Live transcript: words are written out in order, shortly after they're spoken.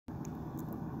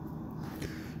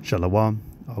Shalom.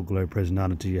 All glory, praise, and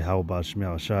honor to you. How about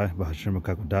Shemiah Shai, Bahashim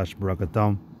Kakodash,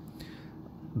 Barakatham.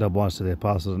 Double honors to the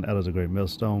apostles and elders of Great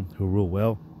Millstone who rule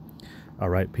well. All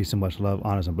right, peace and much love,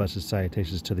 honors and blessed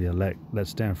salutations to the elect.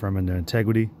 Let's stand firm in their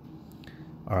integrity.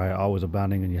 All right, always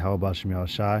abounding in Yahweh Shemiah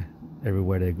Shai,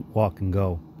 everywhere they walk and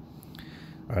go.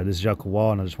 All right, this is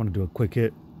Yakawal, and I just want to do a quick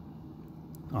hit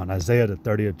on Isaiah, the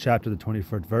 30th chapter, the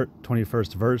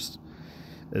 21st verse.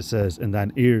 It says, "In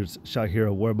thine ears shall hear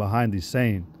a word behind thee,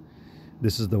 saying,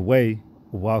 This is the way,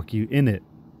 walk you in it,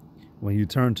 when you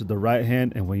turn to the right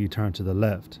hand and when you turn to the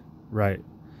left." Right.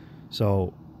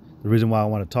 So the reason why I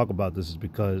want to talk about this is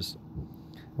because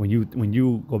when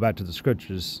you go back to the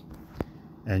scriptures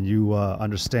and you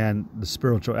understand the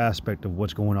spiritual aspect of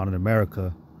what's going on in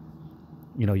America,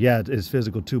 yeah, it's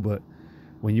physical too, but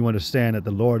when you understand that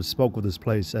the Lord spoke of this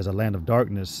place as a land of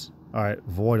darkness, all right,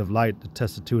 void of light,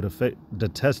 destitute of faith,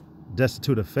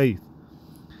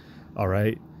 all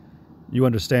right, you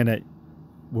understand that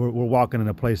we're walking in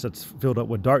a place that's filled up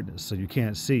with darkness, so you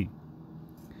can't see.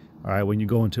 All right, when you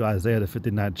go into Isaiah, the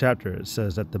 59th chapter, it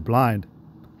says that the blind,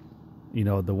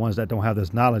 the ones that don't have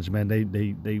this knowledge, man, they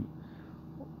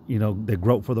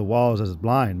grope for the walls as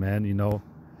blind, man.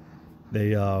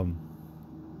 They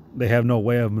have no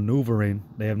way of maneuvering.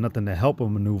 They have nothing to help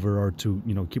them maneuver or to,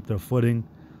 keep their footing,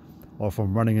 or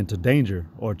from running into danger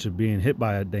or to being hit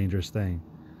by a dangerous thing.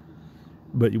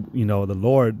 But, the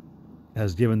Lord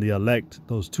has given the elect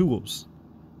those tools,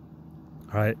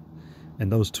 all right? And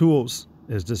those tools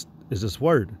is this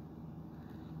word,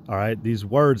 all right? These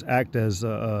words act as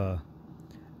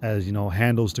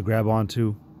handles to grab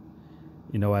onto,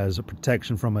 as a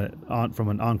protection from an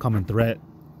oncoming threat.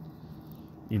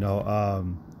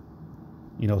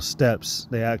 Steps.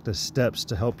 They act as steps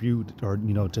to help you, or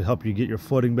to help you get your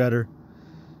footing better.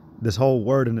 This whole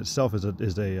word in itself is a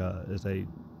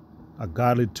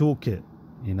godly toolkit,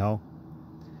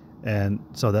 and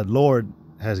so that Lord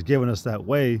has given us that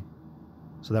way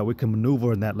so that we can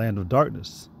maneuver in that land of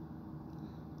darkness.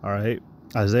 All right.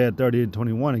 Isaiah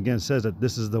 30:21 again says that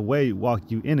this is the way, walk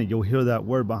you in it. You'll hear that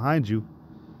word behind you.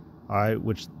 All right,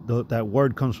 which that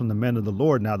word comes from the men of the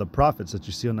Lord, now the prophets that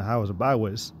you see on the highways and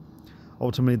byways.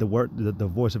 Ultimately, the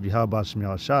voice of Yahweh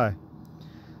Shemiah Shai.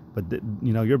 But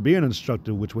you're being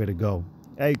instructed which way to go.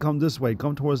 Hey, come this way.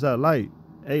 Come towards that light.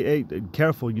 Hey,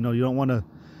 careful. You don't want to.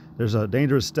 There's a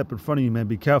dangerous step in front of you, man.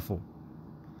 Be careful.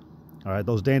 All right,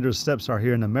 those dangerous steps are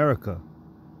here in America.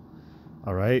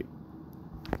 All right,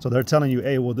 so they're telling you,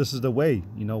 hey, well, this is the way.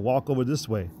 Walk over this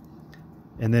way.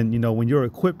 And then when you're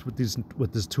equipped with this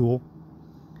tool,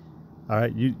 all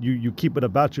right, you keep it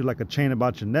about you like a chain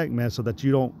about your neck, man, so that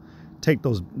you don't take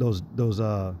those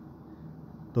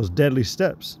deadly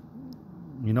steps.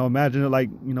 Imagine it like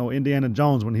Indiana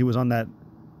Jones when he was on that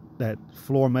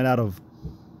floor made out of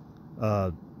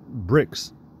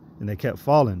bricks, and they kept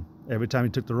falling every time he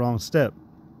took the wrong step.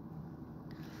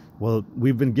 Well,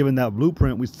 we've been given that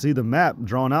blueprint. We see the map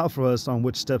drawn out for us on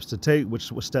which steps to take,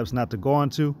 which steps not to go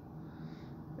onto.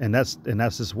 And that's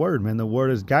this word, man. The word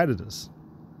has guided us.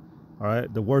 All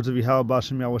right. The words of Yahweh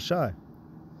Shemiah Shai.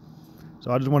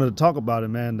 So I just wanted to talk about it,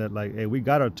 man, that hey, we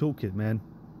got our toolkit, man.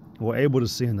 We're able to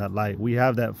see in that light. We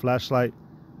have that flashlight.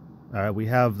 All right. We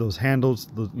have those handles,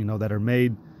 that are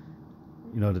made,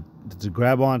 to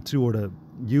grab onto or to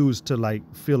use to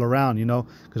feel around,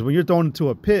 because when you're thrown into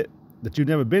a pit that you've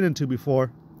never been into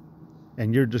before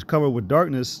and you're just covered with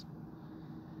darkness,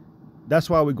 that's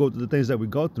why we go through the things that we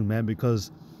go through, man,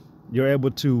 because you're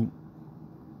able to,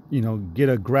 get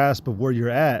a grasp of where you're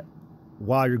at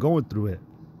while you're going through it.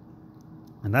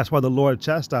 And that's why the Lord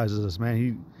chastises us,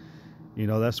 man.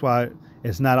 That's why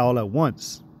it's not all at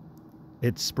once.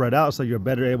 It's spread out so you're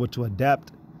better able to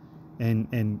adapt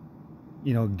and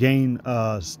gain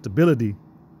stability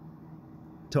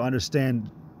to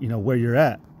understand, where you're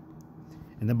at.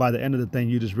 And then by the end of the thing,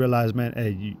 you just realize, man,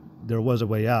 hey, there was a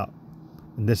way out.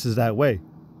 And this is that way.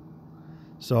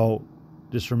 So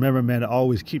just remember, man, to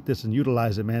always keep this and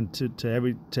utilize it, man,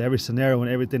 to every scenario and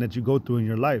everything that you go through in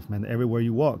your life, man, everywhere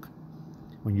you walk.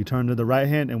 When you turn to the right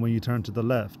hand and when you turn to the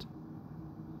left.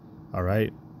 All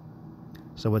right.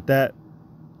 So with that,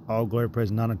 all glory, praise,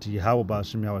 and honor to Yahweh,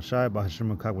 Shemiah Shai,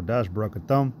 Bahashim Kakwadash,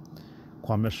 Barakatham,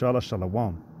 Kwame Shala,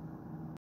 Shalom.